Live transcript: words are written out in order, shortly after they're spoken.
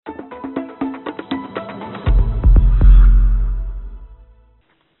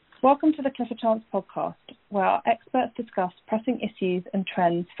Welcome to the Clifford Chance podcast, where our experts discuss pressing issues and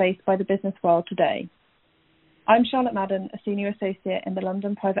trends faced by the business world today. I'm Charlotte Madden, a senior associate in the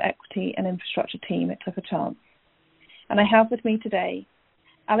London Private Equity and Infrastructure team at Clifford Chance. And I have with me today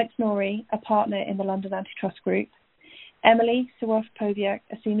Alex Nourry, a partner in the London Antitrust Group, Emily Xueref-Poviac,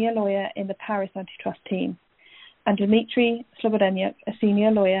 a senior lawyer in the Paris Antitrust team, and Dimitri Slobodenjuk, a senior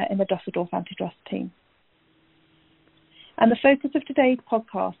lawyer in the Düsseldorf Antitrust team. And the focus of today's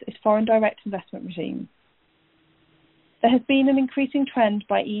podcast is foreign direct investment regimes. There has been an increasing trend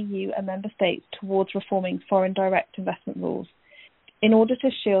by EU and member states towards reforming foreign direct investment rules in order to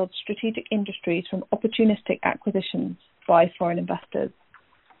shield strategic industries from opportunistic acquisitions by foreign investors.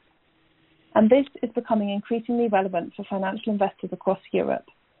 And this is becoming increasingly relevant for financial investors across Europe,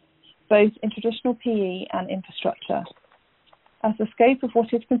 both in traditional PE and infrastructure, as the scope of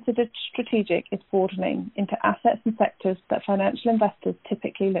what is considered strategic is broadening into assets and sectors that financial investors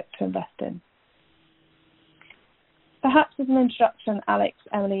typically look to invest in. Perhaps as an introduction, Alex,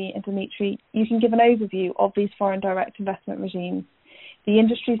 Emily and Dimitri, you can give an overview of these foreign direct investment regimes, the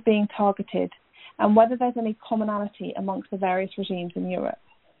industries being targeted, and whether there's any commonality amongst the various regimes in Europe.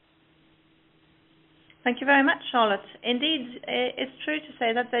 Thank you very much, Charlotte. Indeed, it's true to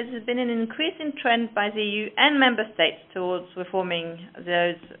say that there's been an increasing trend by the EU and member states towards reforming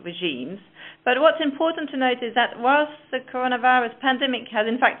those regimes. But what's important to note is that whilst the coronavirus pandemic has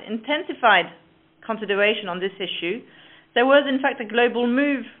in fact intensified consideration on this issue, there was in fact a global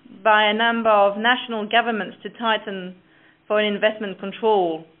move by a number of national governments to tighten foreign investment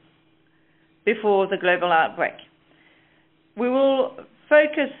control before the global outbreak. We will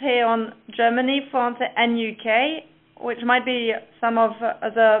focus here on Germany, France and UK, which might be some of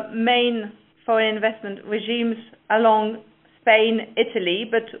the main foreign investment regimes along Spain, Italy,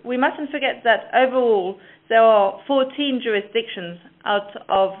 but we mustn't forget that overall there are 14 jurisdictions out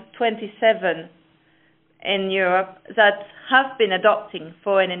of 27 in Europe that have been adopting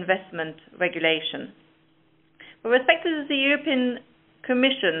foreign investment regulation. With respect to the European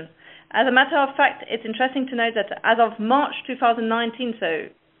Commission, as a matter of fact, it's interesting to note that as of March 2019, so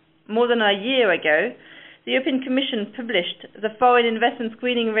more than a year ago, the European Commission published the Foreign Investment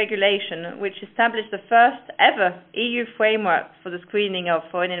Screening Regulation, which established the first ever EU framework for the screening of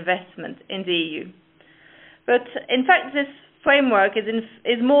foreign investment in the EU. But in fact, this framework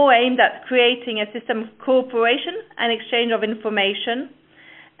is more aimed at creating a system of cooperation and exchange of information,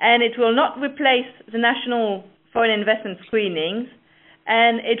 and it will not replace the national foreign investment screenings,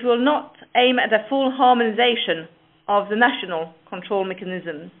 and it will not aim at a full harmonization of the national control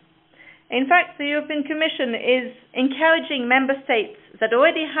mechanisms. In fact, the European Commission is encouraging member states that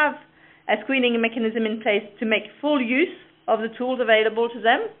already have a screening mechanism in place to make full use of the tools available to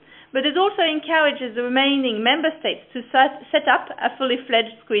them, but it also encourages the remaining member states to set up a fully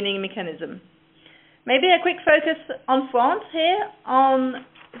fledged screening mechanism. Maybe a quick focus on France here. On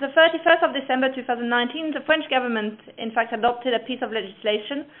the 31st of December 2019, the French government, in fact, adopted a piece of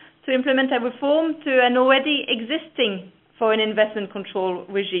legislation to implement a reform to an already existing foreign investment control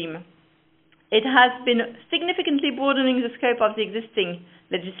regime. It has been significantly broadening the scope of the existing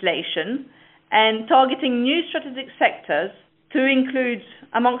legislation and targeting new strategic sectors to include,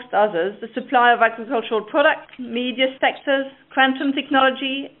 amongst others, the supply of agricultural products, media sectors, quantum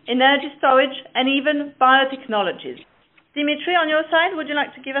technology, energy storage, and even biotechnologies. Dimitri, on your side, would you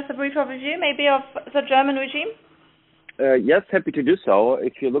like to give us a brief overview, maybe, of the German regime? Yes, happy to do so.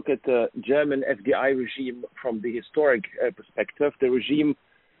 If you look at the German FDI regime from the historic perspective, the regime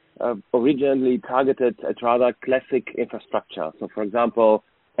originally targeted at rather classic infrastructure. So, for example,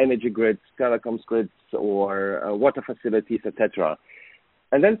 energy grids, telecoms grids, or water facilities, etc.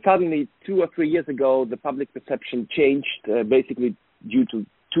 And then suddenly, 2 or 3 years ago, the public perception changed basically due to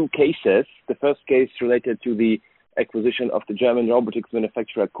two cases. The first case related to the acquisition of the German robotics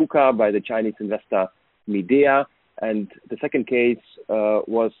manufacturer KUKA by the Chinese investor Midea, and the second case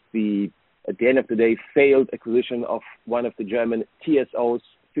was at the end of the day, failed acquisition of one of the German TSOs,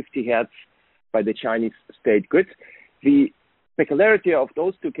 50 Hertz, by the Chinese state grid. The peculiarity of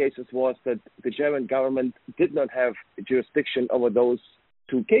those two cases was that the German government did not have jurisdiction over those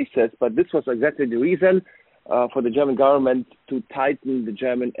two cases, but this was exactly the reason for the German government to tighten the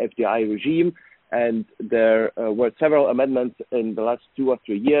German FDI regime. And there were several amendments in the last 2 or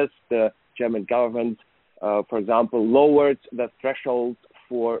 3 years. The German government, for example, lowered the threshold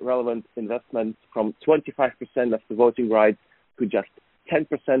for relevant investments from 25% of the voting rights to just 10%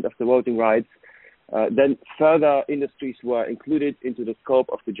 of the voting rights. Then further industries were included into the scope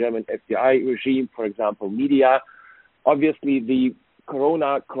of the German FDI regime, for example, media. Obviously, the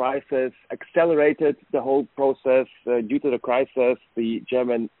Corona crisis accelerated the whole process. Due to the crisis, the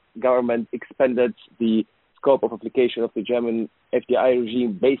German government expanded the scope of application of the German FDI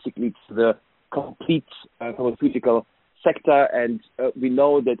regime basically to the complete pharmaceutical sector, and we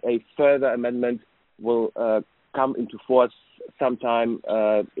know that a further amendment will come into force sometime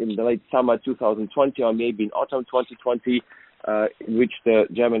in the late summer 2020 or maybe in autumn 2020, in which the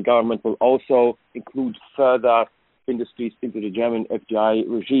German government will also include further industries into the German FDI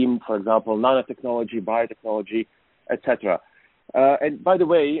regime, for example, nanotechnology, biotechnology, etc. And by the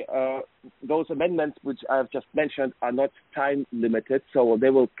way, those amendments which I have just mentioned are not time limited, so they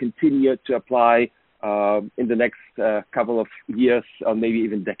will continue to apply in the next couple of years or maybe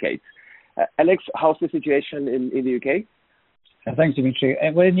even decades. Alex, how's the situation in the UK? Thanks, Dimitri.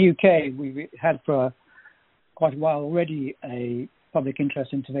 Well, in the UK, we've had for quite a while already a public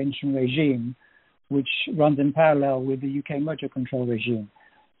interest intervention regime which runs in parallel with the UK merger control regime.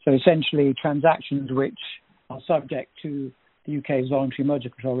 So essentially, transactions which are subject to the UK's voluntary merger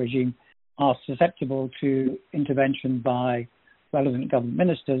control regime are susceptible to intervention by relevant government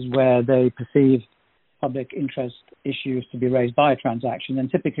ministers where they perceive public interest issues to be raised by a transaction. And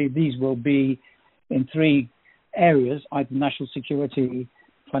typically these will be in three areas: either national security,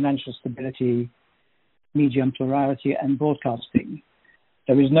 financial stability, media plurality, and broadcasting.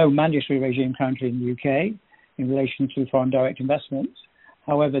 There is no mandatory regime currently in the UK in relation to foreign direct investments.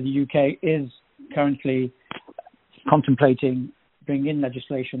 However, the UK is currently contemplating bringing in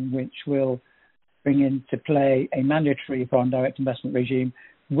legislation which will bring into play a mandatory foreign direct investment regime,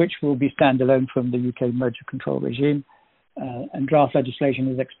 which will be standalone from the UK merger control regime. And draft legislation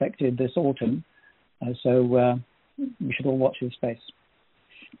is expected this autumn. So we should all watch this space.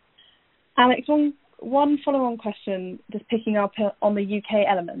 Alex, one follow-on question, just picking up on the UK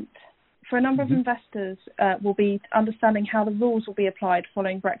element. For a number of investors will be understanding how the rules will be applied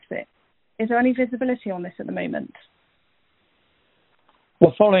following Brexit. Is there any visibility on this at the moment?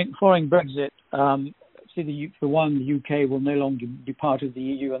 Well, following Brexit, the UK will no longer be part of the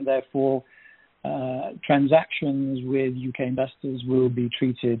EU, and therefore transactions with UK investors will be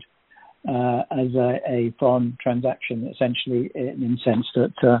treated as a foreign transaction, essentially, in the sense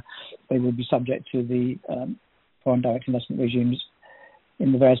that they will be subject to the foreign direct investment regimes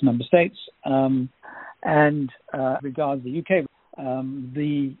in the various member states. And regards the UK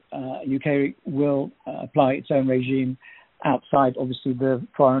will apply its own regime outside, obviously, the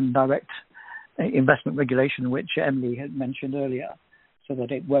foreign direct investment regulation, which Emily had mentioned earlier, so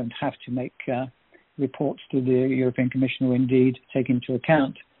that it won't have to make reports to the European Commission or indeed take into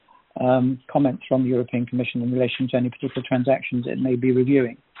account comments from the European Commission in relation to any particular transactions it may be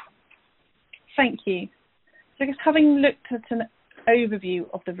reviewing. Thank you. So I guess having looked at an overview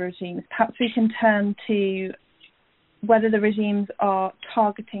of the regimes, perhaps we can turn to whether the regimes are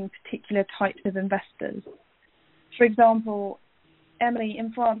targeting particular types of investors. For example, Emily,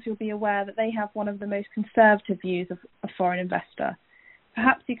 in France, you'll be aware that they have one of the most conservative views of a foreign investor.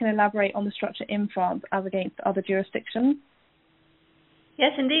 Perhaps you can elaborate on the structure in France as against other jurisdictions?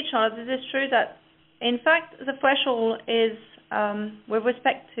 Yes, indeed, Charlotte. It is true that, in fact, the threshold is, with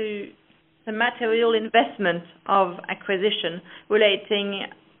respect to the material investment of acquisition, relating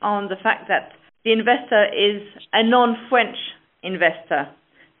on the fact that the investor is a non-French investor.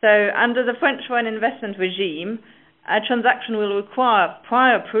 So under the French foreign investment regime, a transaction will require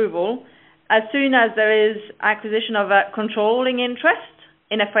prior approval as soon as there is acquisition of a controlling interest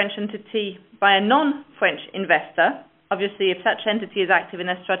in a French entity by a non-French investor, obviously if such entity is active in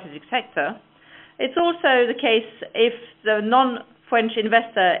a strategic sector. It's also the case if the non-French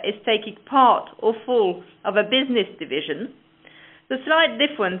investor is taking part or full of a business division. The slight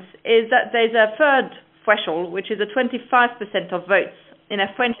difference is that there's a third threshold, which is a 25% of votes in a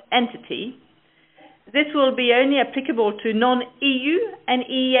French entity. This will be only applicable to non-EU and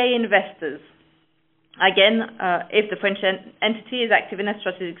EEA investors, again, if the French entity is active in a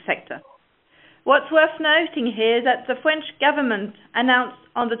strategic sector. What's worth noting here is that the French government announced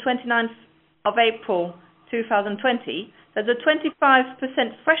on the 29th of April 2020 that the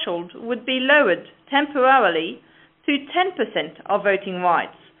 25% threshold would be lowered temporarily to 10% of voting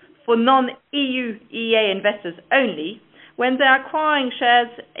rights for non-EU EEA investors only when they are acquiring shares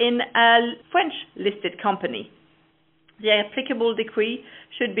in a French-listed company. The applicable decree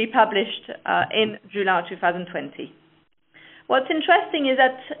should be published in July 2020. What's interesting is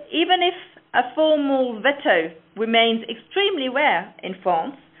that even if a formal veto remains extremely rare in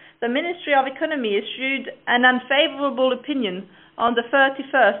France, the Ministry of Economy issued an unfavorable opinion on the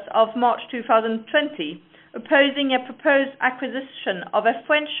 31st of March 2020, opposing a proposed acquisition of a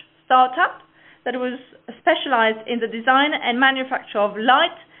French startup that was specialized in the design and manufacture of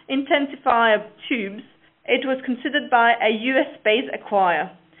light intensifier tubes. It was considered by a US-based acquirer.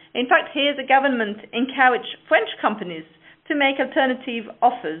 In fact, here the government encouraged French companies to make alternative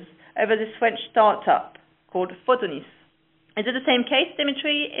offers over this French startup called Photonis. Is it the same case,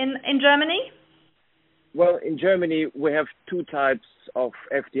 Dimitri, in Germany? Well, in Germany, we have two types of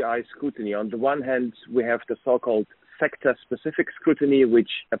FDI scrutiny. On the one hand, we have the so-called sector-specific scrutiny, which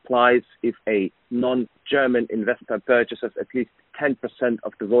applies if a non-German investor purchases at least 10%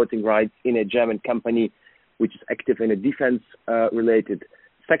 of the voting rights in a German company which is active in a defense-related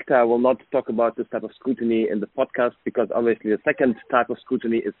sector. I will not talk about this type of scrutiny in the podcast because obviously the second type of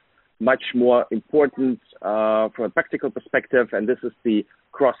scrutiny is much more important from a practical perspective, and this is the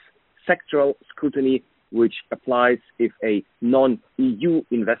cross-sectoral scrutiny, which applies if a non-EU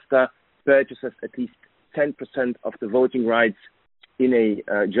investor purchases at least 10% of the voting rights in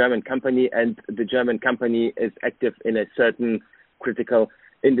a German company, and the German company is active in a certain critical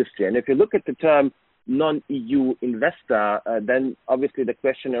industry. And if you look at the term non-EU investor, then obviously the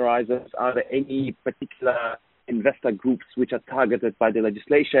question arises, are there any particular investor groups which are targeted by the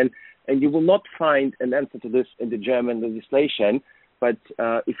legislation? And you will not find an answer to this in the German legislation. But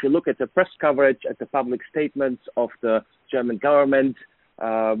if you look at the press coverage, at the public statements of the German government,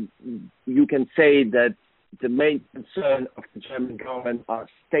 you can say that the main concern of the German government are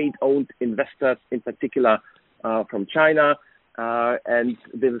state-owned investors, in particular from China, and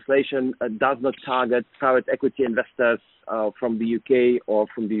the legislation does not target private equity investors from the UK or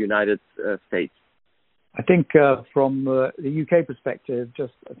from the United States. I think from the UK perspective,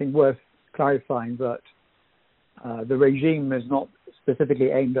 I think worth clarifying that the regime is not specifically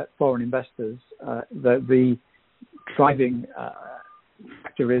aimed at foreign investors. The driving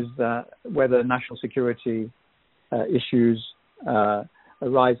factor is whether national security issues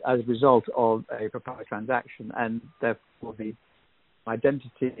arise as a result of a proposed transaction, and therefore the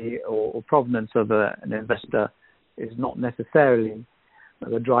identity or provenance of an investor is not necessarily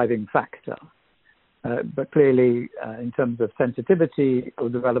the driving factor. But clearly, in terms of sensitivity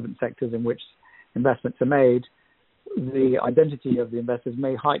of the relevant sectors in which investments are made, the identity of the investors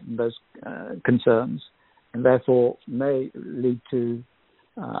may heighten those concerns and therefore may lead to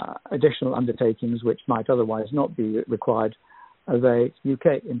additional undertakings which might otherwise not be required of a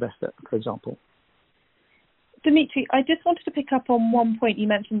UK investor, for example. Dimitri, I just wanted to pick up on one point you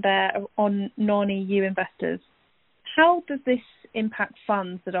mentioned there on non-EU investors. How does this impact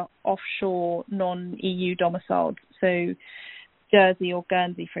funds that are offshore, non-EU domiciled, so Jersey or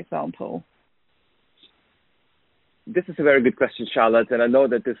Guernsey, for example? This is a very good question, Charlotte, and I know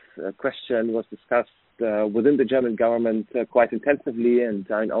that this question was discussed within the German government quite intensively, and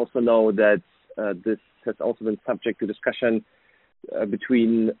I also know that this has also been subject to discussion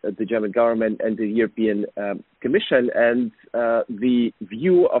between the German government and the European Commission, and the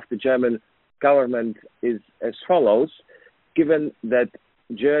view of the German government is as follows. Given that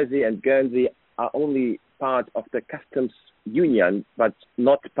Jersey and Guernsey are only part of the customs union but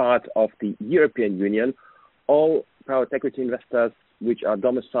not part of the European Union, all private equity investors which are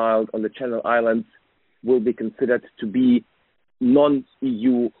domiciled on the Channel Islands will be considered to be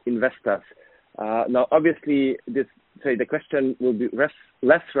non-EU investors. Now, obviously, the question will be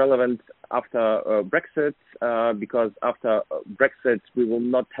less relevant after Brexit, because after Brexit, we will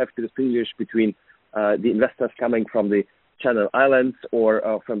not have to distinguish between the investors coming from the Channel Islands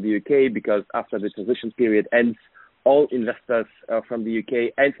or from the UK, because after the transition period ends, all investors from the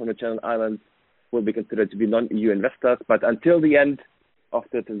UK and from the Channel Islands will be considered to be non-EU investors. But until the end of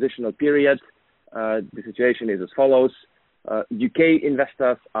the transitional period, the situation is as follows. UK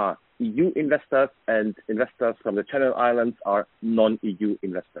investors are EU investors, and investors from the Channel Islands are non-EU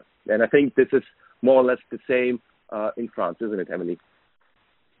investors. And I think this is more or less the same in France, isn't it, Emily?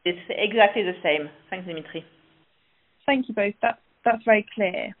 It's exactly the same. Thanks, Dimitri. Thank you both. That's very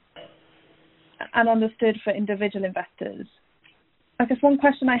clear and understood for individual investors. I guess one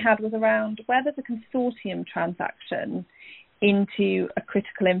question I had was around where there's a consortium transaction into a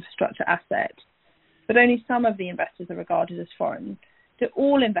critical infrastructure asset, but only some of the investors are regarded as foreign. Do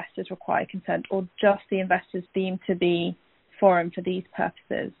all investors require consent, or just the investors deemed to be foreign for these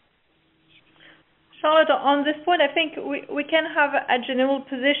purposes? Charlotte, on this point, I think we can have a general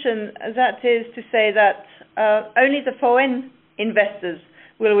position, that is to say that only the foreign investors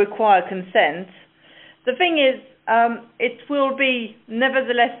will require consent. The thing is, it will be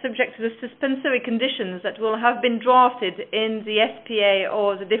nevertheless subject to the suspensory conditions that will have been drafted in the SPA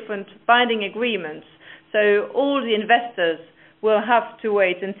or the different binding agreements. So all the investors will have to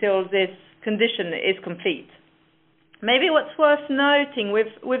wait until this condition is complete. Maybe what's worth noting with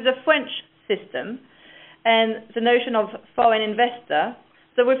the French system and the notion of foreign investor,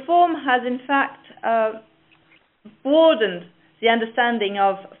 the reform has in fact broadened the understanding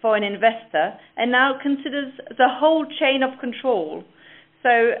of foreign investor and now considers the whole chain of control. So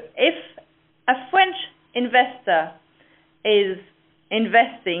if a French investor is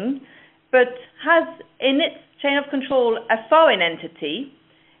investing but has in its chain of control a foreign entity,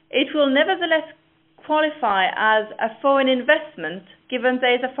 it will nevertheless qualify as a foreign investment given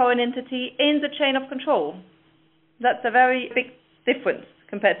there is a foreign entity in the chain of control. That's a very big difference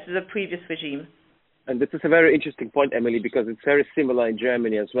compared to the previous regime. And this is a very interesting point, Emily, because it's very similar in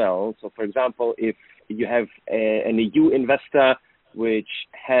Germany as well. So, for example, if you have an EU investor which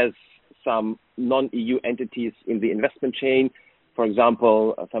has some non-EU entities in the investment chain, for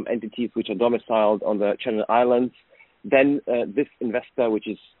example, some entities which are domiciled on the Channel Islands, then this investor, which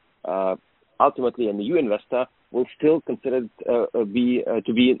is ultimately an EU investor, will still consider to be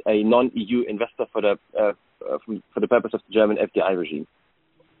a non-EU investor for the purpose of the German FDI regime.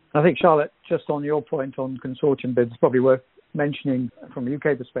 I think, Charlotte, just on your point on consortium bids, it's probably worth mentioning from a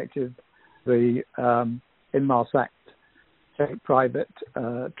UK perspective the Inmarsat private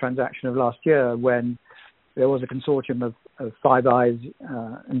transaction of last year, when there was a consortium of Five Eyes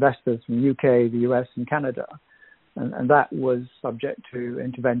investors from the UK, the US and Canada. And that was subject to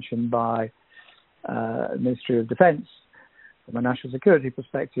intervention by the Ministry of Defence from a national security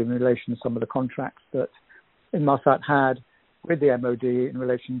perspective in relation to some of the contracts that Inmarsat had with the MOD in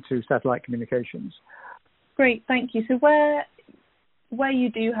relation to satellite communications. Great, thank you. So where you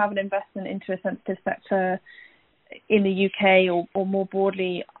do have an investment into a sensitive sector in the UK or more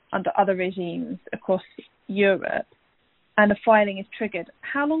broadly under other regimes across Europe, and a filing is triggered,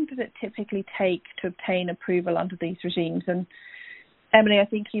 how long does it typically take to obtain approval under these regimes? And Emily, I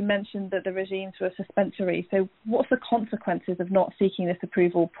think you mentioned that the regimes were suspensory. So what's the consequences of not seeking this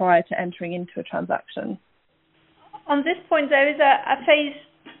approval prior to entering into a transaction? On this point, there is a phase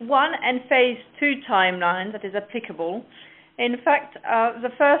 1 and phase 2 timeline that is applicable. In fact, the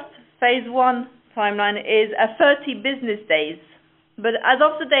first phase 1 timeline is 30 business days, but as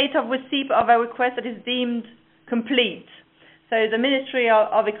of the date of receipt of a request that is deemed complete. So the Ministry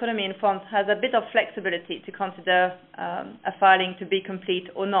of Economy in France has a bit of flexibility to consider a filing to be complete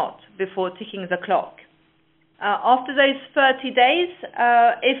or not before ticking the clock. After those 30 days,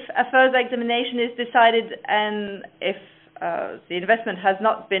 if a further examination is decided and if the investment has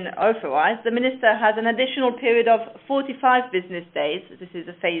not been authorized, the Minister has an additional period of 45 business days, this is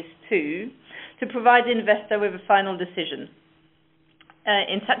a phase 2, to provide the investor with a final decision.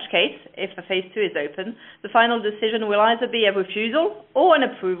 In such case, if a phase 2 is open, the final decision will either be a refusal or an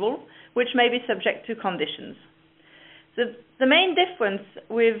approval, which may be subject to conditions. The main difference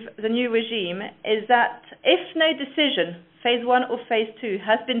with the new regime is that if no decision, phase 1 or phase 2,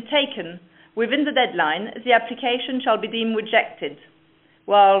 has been taken within the deadline, the application shall be deemed rejected,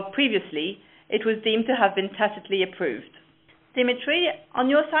 while previously it was deemed to have been tacitly approved. Dimitri, on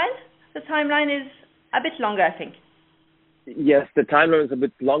your side, the timeline is a bit longer, I think. Yes, the timeline is a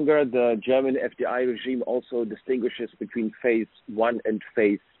bit longer. The German FDI regime also distinguishes between phase 1 and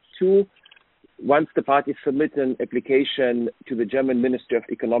phase 2. Once the parties submit an application to the German Ministry of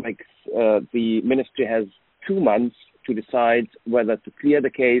Economics, the ministry has 2 months to decide whether to clear the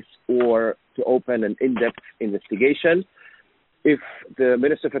case or to open an in-depth investigation. If the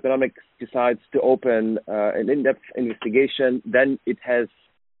Ministry of Economics decides to open an in-depth investigation, then it has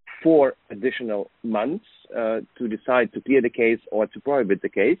 4 additional months to decide to clear the case or to prohibit the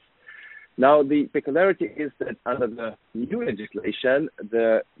case. Now, the peculiarity is that under the new legislation,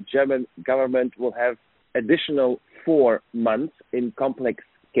 the German government will have additional 4 months in complex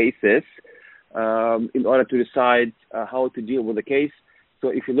cases in order to decide how to deal with the case. So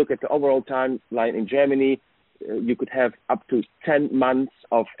if you look at the overall timeline in Germany, you could have up to 10 months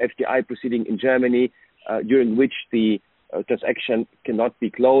of FDI proceeding in Germany during which the transaction cannot be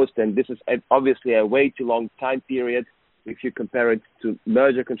closed. And this is obviously a way too long time period. If you compare it to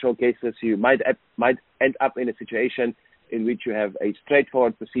merger control cases, you might end up in a situation in which you have a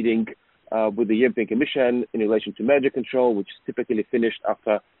straightforward proceeding with the European Commission in relation to merger control, which is typically finished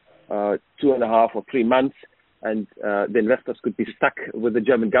after 2.5 or 3 months, and the investors could be stuck with the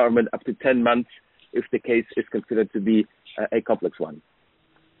German government up to 10 months if the case is considered to be a complex one.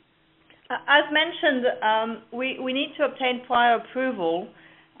 As mentioned, we need to obtain prior approval,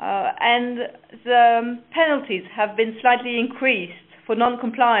 and the penalties have been slightly increased for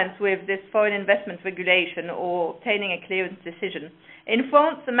non-compliance with this foreign investment regulation or obtaining a clearance decision. In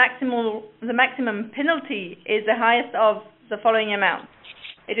France, the maximum penalty is the highest of the following amounts.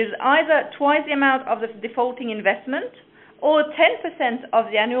 It is either twice the amount of the defaulting investment, or 10% of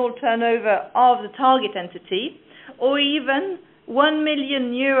the annual turnover of the target entity, or even 1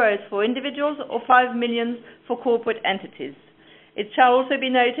 million euros for individuals or 5 million for corporate entities. It shall also be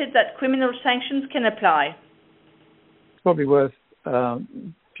noted that criminal sanctions can apply. It's probably worth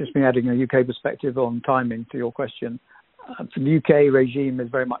just me adding a UK perspective on timing to your question. The UK regime is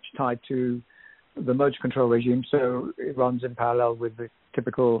very much tied to the merger control regime, so it runs in parallel with the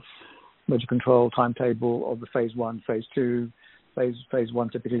typical merger control timetable of the phase 1, phase 2. Phase 1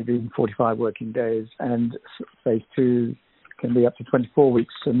 typically being 45 working days, and phase 2 can be up to 24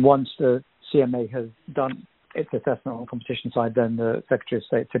 weeks. And once the CMA has done its assessment on the competition side, then the Secretary of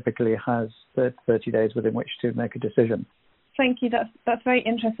State typically has 30 days within which to make a decision. Thank you. That's very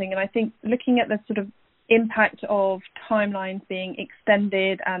interesting. And I think looking at the sort of impact of timelines being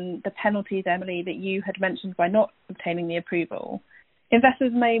extended and the penalties, Emily, that you had mentioned by not obtaining the approval,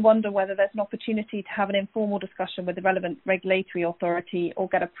 investors may wonder whether there's an opportunity to have an informal discussion with the relevant regulatory authority or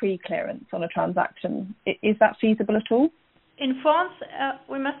get a pre-clearance on a transaction. Is that feasible at all? In France,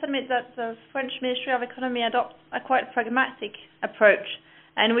 we must admit that the French Ministry of Economy adopts a quite pragmatic approach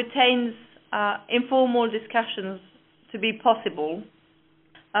and retains informal discussions to be possible.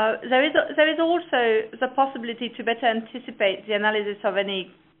 There is also the possibility to better anticipate the analysis of any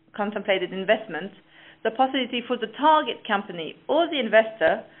contemplated investment, the possibility for the target company or the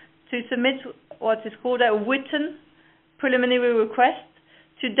investor to submit what is called a written preliminary request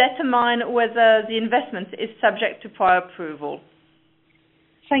to determine whether the investment is subject to prior approval.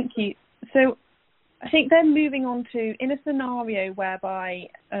 Thank you. So I think then moving on to, in a scenario whereby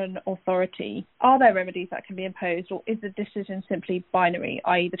an authority, are there remedies that can be imposed, or is the decision simply binary,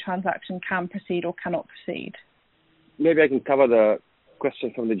 i.e. the transaction can proceed or cannot proceed? Maybe I can cover the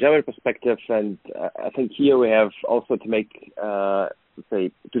question from the German perspective, and I think here we have also to make, to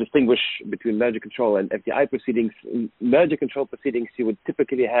distinguish between merger control and FDI proceedings. In merger control proceedings, you would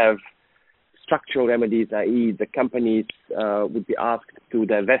typically have structural remedies, i.e. the companies would be asked to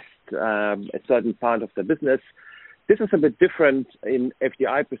divest a certain part of the business. This is a bit different in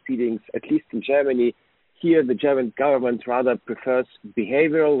FDI proceedings, at least in Germany. Here, the German government rather prefers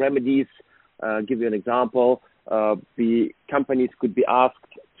behavioral remedies. Give you an example. The companies could be asked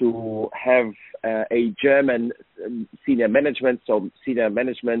to have a German senior management, so senior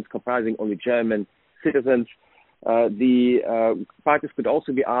management comprising only German citizens. The parties could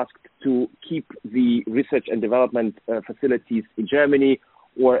also be asked to keep the research and development facilities in Germany,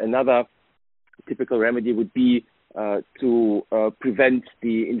 or another typical remedy would be to prevent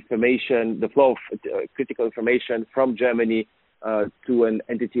the flow of critical information from Germany to an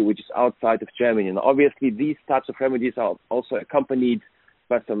entity which is outside of Germany. And obviously, these types of remedies are also accompanied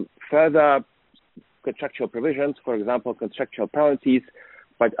by some further contractual provisions, for example, contractual penalties.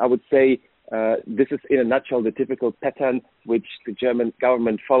 But I would say this is, in a nutshell, the typical pattern which the German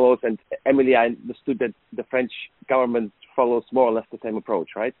government follows. And Emily, I understood that the French government follows more or less the same approach,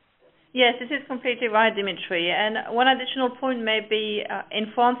 right? Yes, this is completely right, Dimitri. And one additional point may be in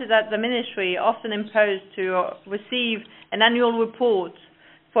France is that the ministry often imposed to receive an annual report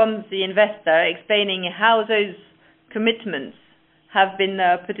from the investor explaining how those commitments have been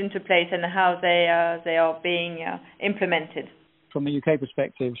put into place and how they are being implemented. From a UK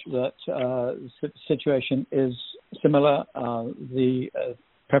perspective, that situation is similar. The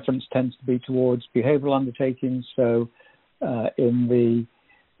preference tends to be towards behavioural undertakings. So in the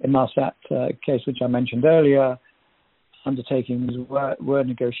Marsat case, which I mentioned earlier, undertakings were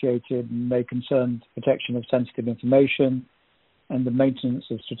negotiated, and they concerned protection of sensitive information and the maintenance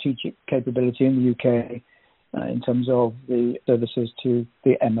of strategic capability in the UK in terms of the services to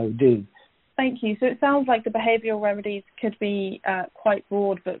the MOD. Thank you. So it sounds like the behavioural remedies could be quite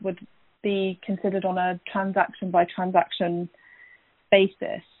broad, but would be considered on a transaction-by-transaction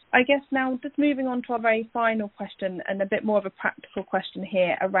basis. I guess now just moving on to our very final question, and a bit more of a practical question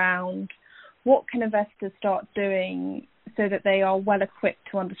here around what can investors start doing so that they are well equipped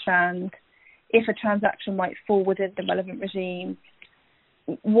to understand if a transaction might fall within the relevant regime,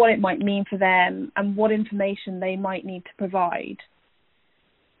 what it might mean for them, and what information they might need to provide.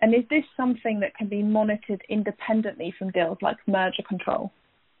 And is this something that can be monitored independently from deals like merger control?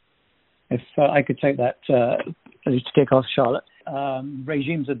 If I could take that to kick off, Charlotte.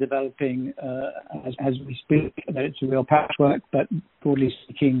 Regimes are developing as we speak. It's a real patchwork, but broadly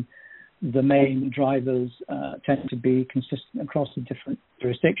speaking, the main drivers tend to be consistent across the different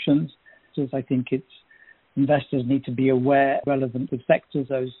jurisdictions. So I think investors need to be aware of relevant sectors,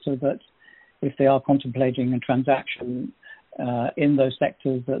 so that if they are contemplating a transaction in those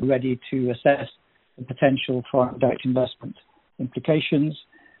sectors, that are ready to assess the potential for direct investment implications.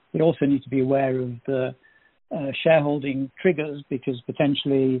 They also need to be aware of the shareholding triggers, because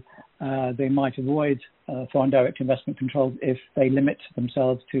potentially they might avoid foreign direct investment controls if they limit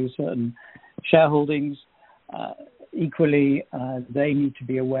themselves to certain shareholdings. equally, they need to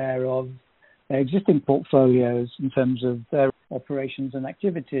be aware of their existing portfolios in terms of their operations and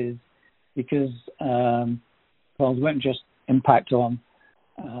activities, because controls won't just impact on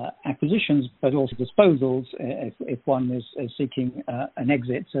acquisitions, but also disposals if one is seeking an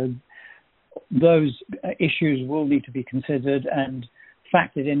exit. So those issues will need to be considered and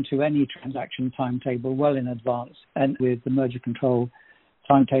factored into any transaction timetable well in advance, and with the merger control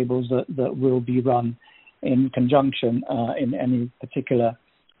timetables that will be run in conjunction in any particular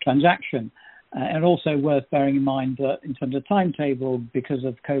transaction. And also worth bearing in mind that in terms of timetable, because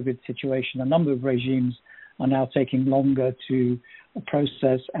of COVID situation, a number of regimes are now taking longer to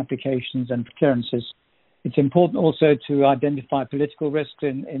process applications and clearances. It's important also to identify political risks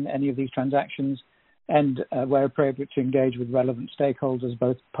in any of these transactions, and where appropriate to engage with relevant stakeholders,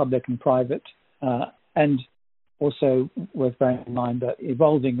 both public and private. And also worth bearing in mind that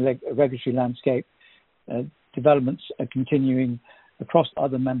evolving regulatory landscape developments are continuing across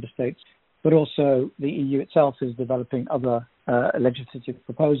other member states, but also the EU itself is developing other legislative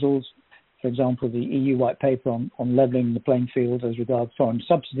proposals. For example, the EU White Paper on levelling the playing field as regards foreign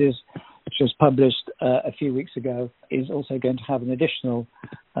subsidies, which was published a few weeks ago, is also going to have an additional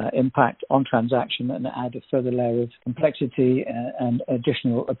impact on transaction and add a further layer of complexity and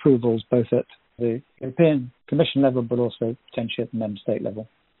additional approvals, both at the European Commission level, but also potentially at the member state level.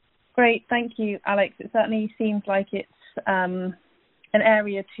 Great, thank you, Alex. It certainly seems like it's an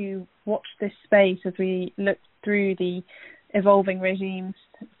area to watch this space as we look through the evolving regimes,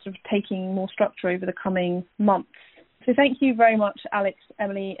 sort of taking more structure over the coming months. So thank you very much, Alex,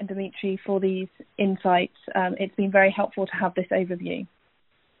 Emily and Dimitri, for these insights. It's been very helpful to have this overview.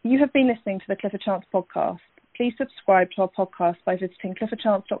 You have been listening to the Clifford Chance podcast. Please subscribe to our podcast by visiting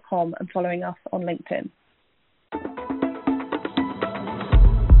cliffordchance.com and following us on LinkedIn.